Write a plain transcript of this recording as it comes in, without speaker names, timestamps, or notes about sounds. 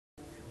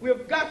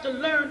We've got to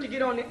learn to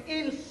get on the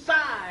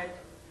inside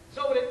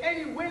so that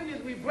any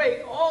windows we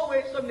break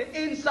always from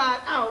the inside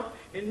out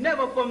and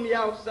never from the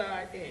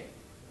outside in.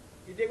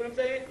 You dig what I'm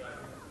saying?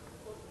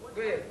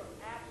 Go ahead.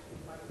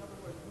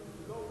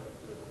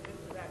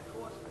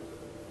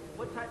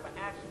 What type of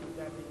action would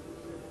that be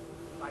considered?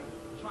 Like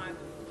trying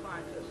to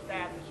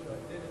establish your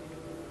identity?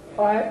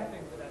 All right.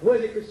 What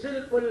is it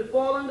considered? What does it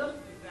fall under?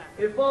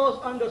 Exactly. It falls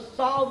under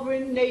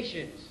sovereign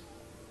nations.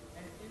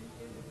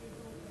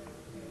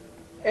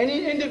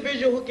 Any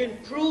individual who can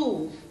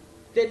prove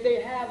that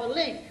they have a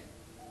link.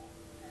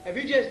 If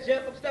you just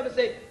jump up step and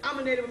say, I'm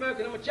a Native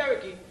American, I'm a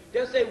Cherokee,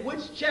 they'll say,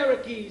 which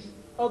Cherokees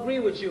agree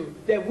with you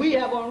that we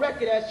have on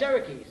record as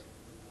Cherokees?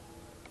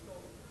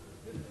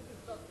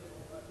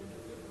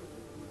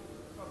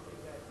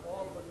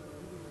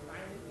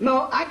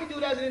 No, I can do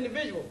that as an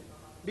individual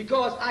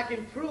because I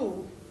can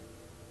prove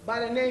by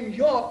the name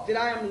York that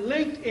I am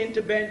linked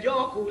into Ben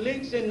York, who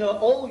links in the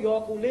old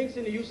York, who links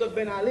in the Yusuf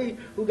Ben Ali,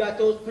 who got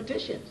those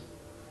petitions.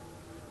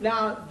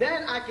 Now,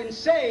 then I can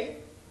say,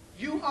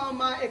 you are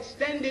my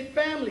extended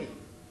family.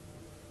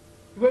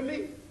 You with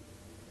me?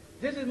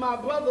 This is my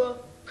brother,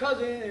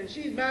 cousin, and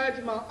she's married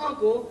to my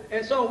uncle,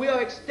 and so we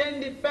are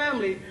extended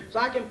family. So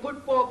I can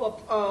put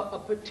forth a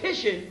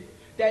petition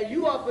that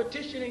you are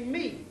petitioning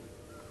me.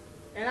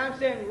 And I'm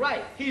saying,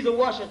 right, he's a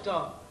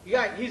Washita.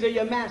 Right, he's a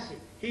Yamasee.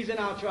 He's in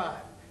our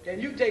tribe. Then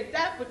you take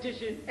that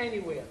petition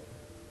anywhere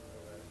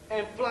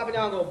and flop it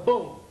down and go,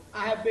 boom.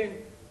 I have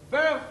been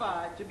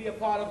verified to be a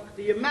part of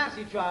the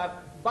Yamasee tribe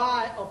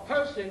by a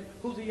person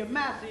who's a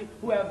Yamasee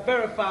who have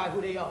verified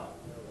who they are.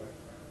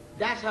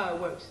 That's how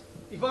it works.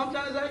 You know what I'm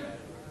trying to say?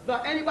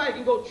 But anybody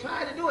can go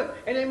try to do it,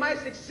 and they might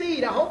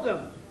succeed. I hope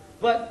them.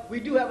 But we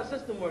do have a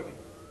system working.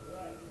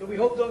 And we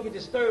hope don't get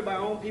disturbed by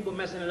our own people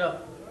messing it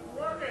up.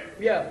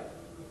 Yeah.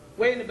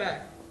 Way in the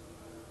back.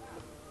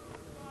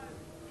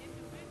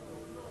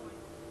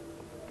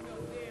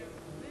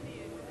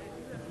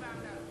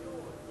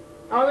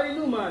 I already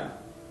knew mine.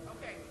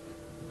 Okay.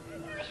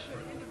 And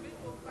should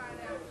individuals find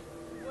out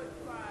what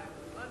tribe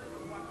under the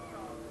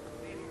Washita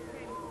they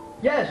depend?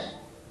 Yes,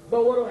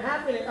 but what will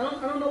happen is, I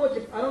don't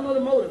know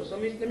the motives. So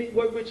let me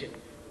work with you.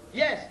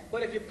 Yes,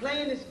 but if you're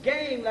playing this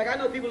game, like I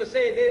know people that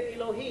say they're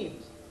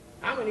Elohims.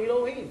 I'm an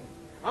Elohim.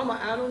 I'm an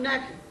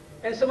Anunnaki.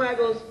 And somebody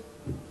goes,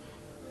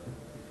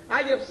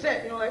 I get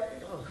upset, you know, like,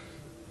 oh,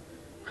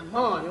 come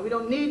on, we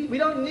don't need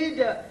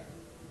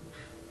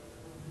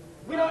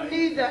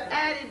the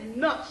added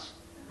nuts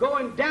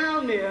going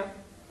down there,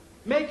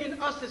 making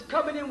us that's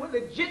coming in with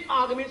legit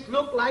arguments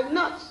look like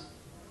nuts.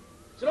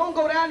 So don't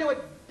go down there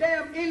with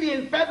damn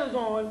Indian feathers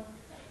on,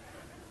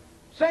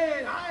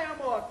 saying I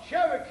am a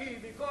Cherokee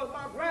because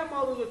my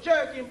grandmother was a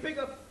Cherokee, and pick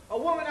up a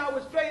woman out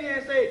with straight hair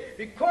and say,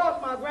 because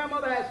my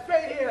grandmother has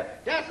straight hair,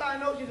 that's how I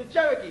know she's a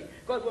Cherokee.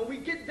 Because when we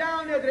get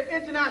down there to the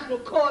international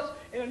courts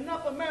and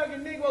enough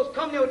American Negroes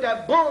come there with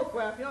that bull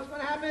crap, you know what's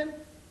going to happen?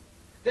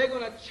 They're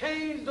going to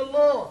change the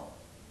law.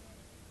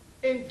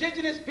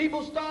 Indigenous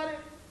people started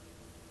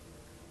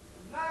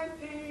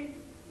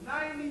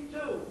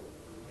 1992,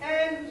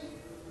 ends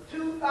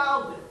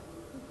 2000.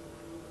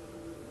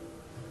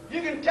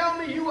 You can tell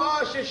me you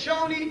are a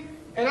Shoshone,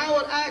 and I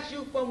will ask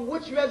you from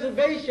which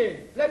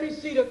reservation. Let me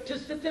see the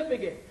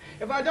certificate.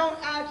 If I don't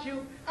ask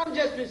you, I'm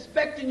just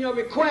respecting your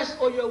request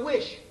or your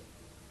wish.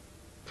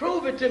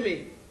 Prove it to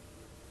me.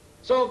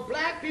 So if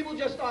black people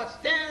just start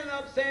standing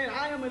up saying,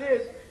 I am a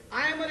this,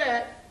 I am a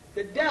that,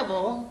 the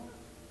devil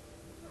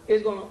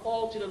is going to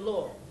alter the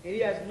law. And he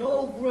has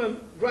no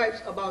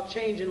gripes about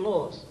changing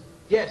laws.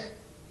 Yes?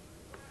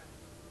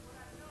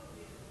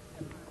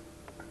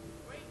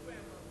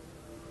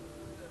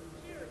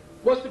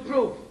 What's the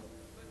proof?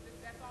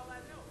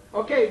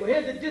 Okay, well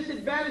here's the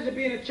disadvantage of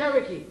being a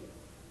Cherokee.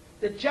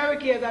 The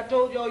Cherokee, as I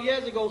told y'all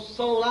years ago,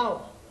 sold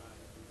out.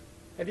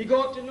 If you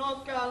go up to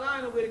North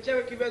Carolina where the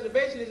Cherokee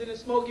reservation is in the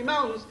Smoky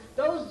Mountains,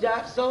 those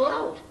jobs sold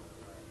out.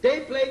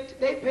 They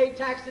pay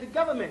tax to the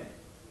government.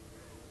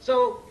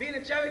 So being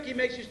a Cherokee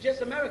makes you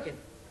just American.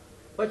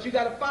 But you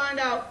got to find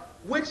out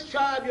which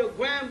tribe your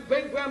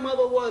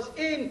great-grandmother was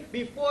in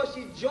before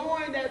she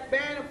joined that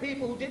band of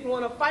people who didn't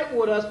want to fight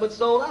with us but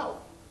sold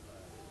out.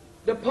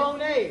 The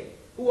Pone,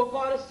 who were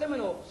part of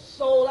Seminole,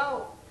 sold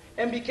out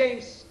and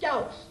became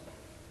scouts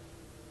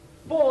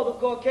for the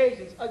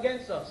Caucasians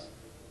against us.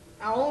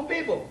 Our own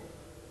people.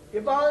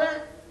 You follow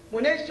that?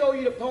 When they show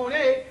you the Pone,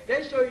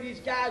 they show you these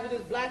guys with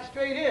this black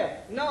straight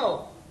hair.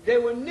 No, they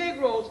were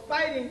Negroes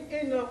fighting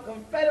in the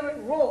Confederate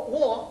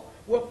War,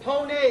 were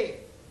Pone,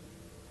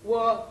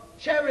 were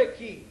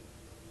Cherokee,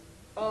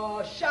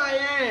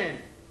 Cheyenne,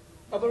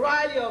 a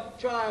variety of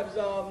tribes.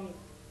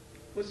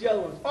 What's the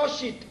other ones?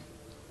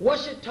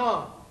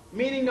 Washita,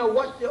 meaning the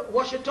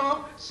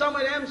Washita. Some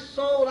of them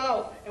sold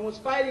out and was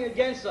fighting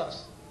against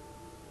us.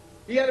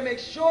 You got to make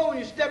sure when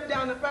you step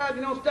down the path,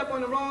 you don't step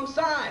on the wrong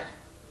side.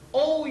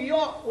 Old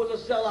York was a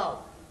sellout.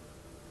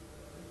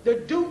 The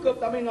Duke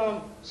of,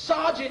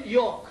 Sergeant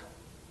York,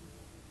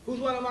 who's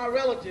one of my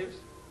relatives,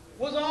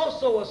 was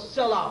also a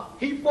sellout.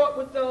 He fought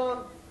with the,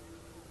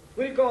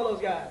 what do you call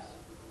those guys?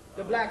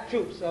 The black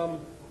troops.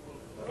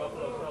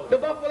 The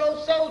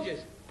Buffalo Soldiers.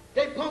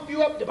 They pump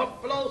you up, the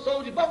Buffalo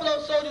Soldiers.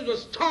 Buffalo Soldiers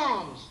was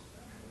Toms.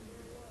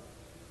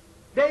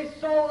 They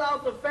sold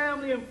out the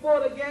family and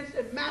fought against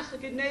and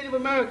massacred Native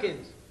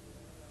Americans.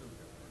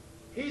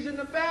 He's in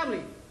the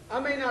family. I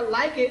may not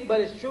like it,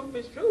 but it's truth,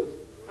 it's truth.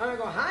 I'm not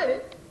going to hide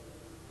it.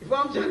 You know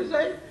what I'm trying to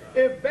say?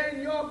 If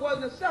Ben York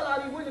wasn't a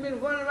sellout, he wouldn't have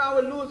been running around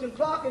with Lewis and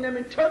Clark and them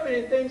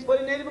interpreting things for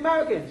the Native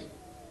Americans.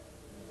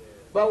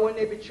 But when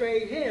they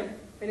betrayed him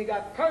and it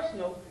got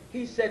personal,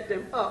 he set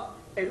them up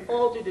and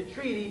altered the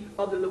treaty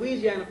of the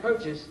Louisiana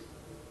Purchase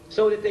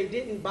so that they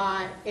didn't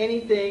buy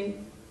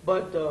anything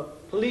but the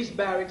police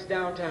barracks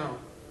downtown.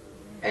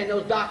 And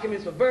those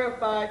documents were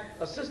verified.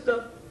 A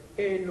sister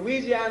in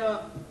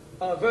Louisiana,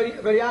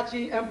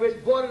 Veriachi Empress,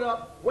 brought it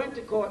up, went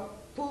to court,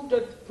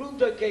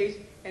 proved her case,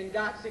 and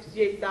got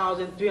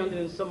 68,300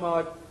 and some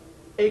odd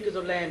acres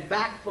of land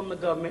back from the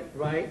government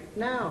right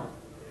now.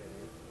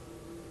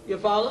 You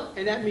follow?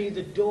 And that means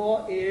the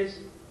door is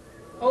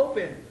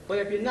open. But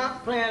if you're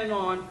not planning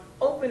on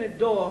opening the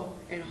door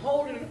and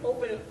holding it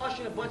open and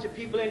ushering a bunch of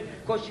people in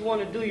because you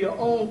want to do your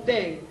own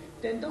thing,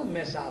 then don't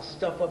mess our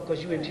stuff up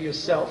because you're into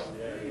yourself.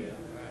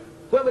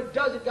 Whoever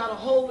does it got to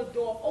hold the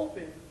door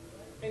open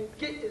and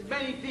get as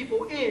many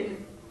people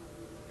in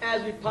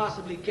as we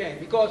possibly can.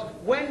 Because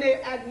when they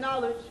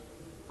acknowledge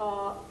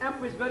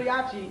Empress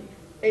Veriachi,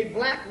 a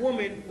black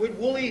woman with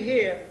woolly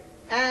hair,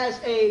 as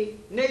a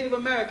Native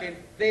American,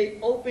 they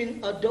open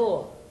a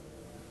door.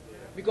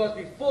 Because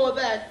before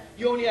that,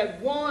 you only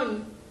had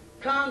one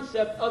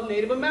concept of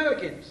Native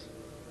Americans.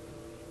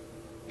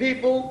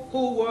 People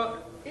who were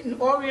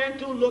in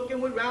Oriental looking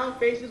with round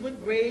faces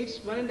with braids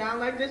running down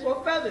like this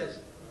or feathers.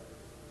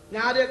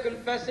 Now they're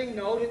confessing,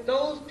 no, that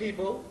those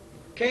people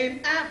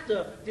came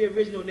after the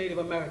original Native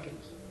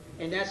Americans.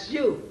 And that's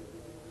you.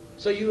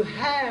 So you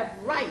have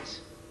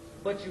rights,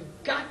 but you've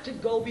got to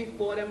go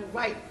before them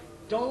right.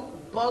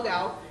 Don't bug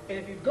out, and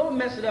if you go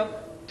mess it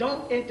up,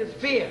 don't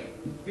interfere.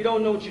 If you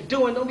don't know what you're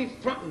doing, don't be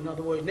fronting, in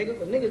other words, niggas,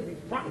 because niggas be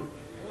fronting.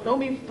 Don't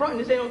be fronting.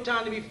 This ain't no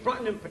time to be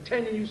fronting and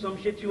pretending you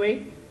some shit you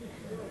ain't.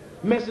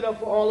 Mess it up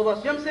for all of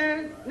us. You know what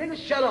I'm saying? Niggas,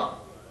 shut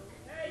up.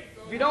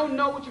 If you don't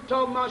know what you're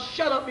talking about,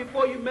 shut up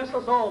before you mess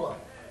us all up.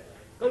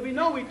 Because we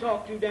know we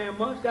talk too damn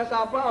much. That's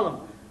our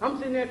problem. I'm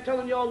sitting there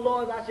telling y'all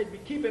laws I should be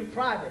keeping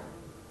private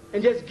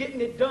and just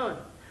getting it done.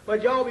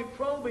 But y'all be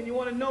probing, you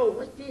want to know,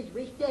 what's this,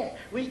 what's that,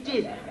 what's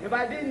this? If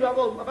I didn't,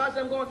 if I said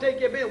I'm going to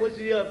take your bill, what's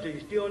he up to? You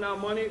stealing our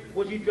money?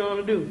 What's he trying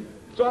to do?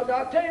 So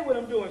I'll tell you what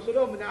I'm doing. So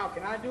now,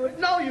 can I do it?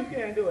 No, you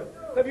can't do it.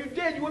 If you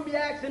did, you wouldn't be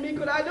asking me,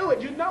 could I do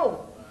it? You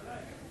know.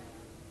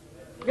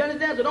 You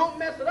understand? So don't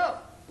mess it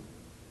up.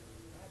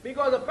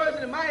 Because a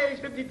person in my age,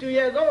 52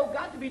 years old,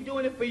 got to be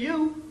doing it for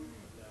you.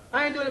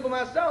 I ain't doing it for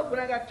myself, but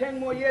I got 10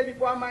 more years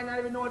before I might not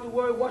even know what the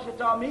word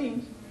Washita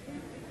means.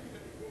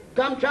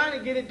 I'm trying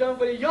to get it done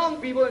for the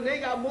young people, and they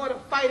got more to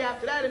fight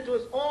after that until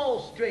it's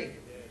all straight.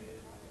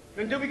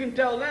 Until we can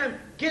tell them,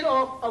 get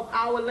off of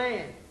our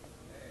land.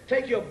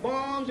 Take your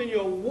bombs and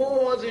your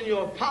wars and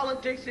your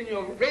politics and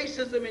your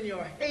racism and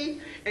your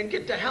hate and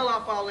get the hell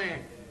off our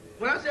land.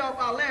 When I say off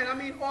our land, I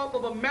mean off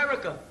of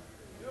America.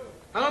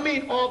 I don't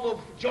mean off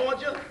of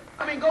Georgia.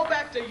 I mean go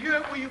back to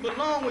Europe where you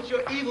belong with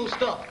your evil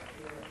stuff.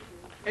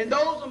 And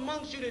those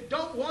amongst you that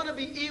don't want to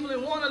be evil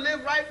and want to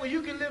live right, well,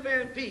 you can live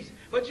there in peace.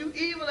 But you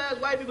evil as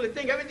white people that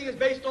think everything is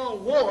based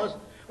on wars,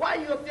 why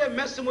are you up there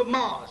messing with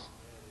Mars?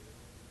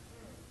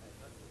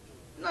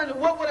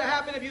 What would have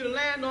happened if you'd have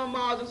landed on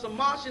Mars and some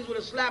Martians would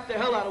have slapped the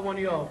hell out of one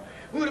of y'all?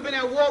 We would have been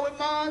at war with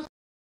Mars?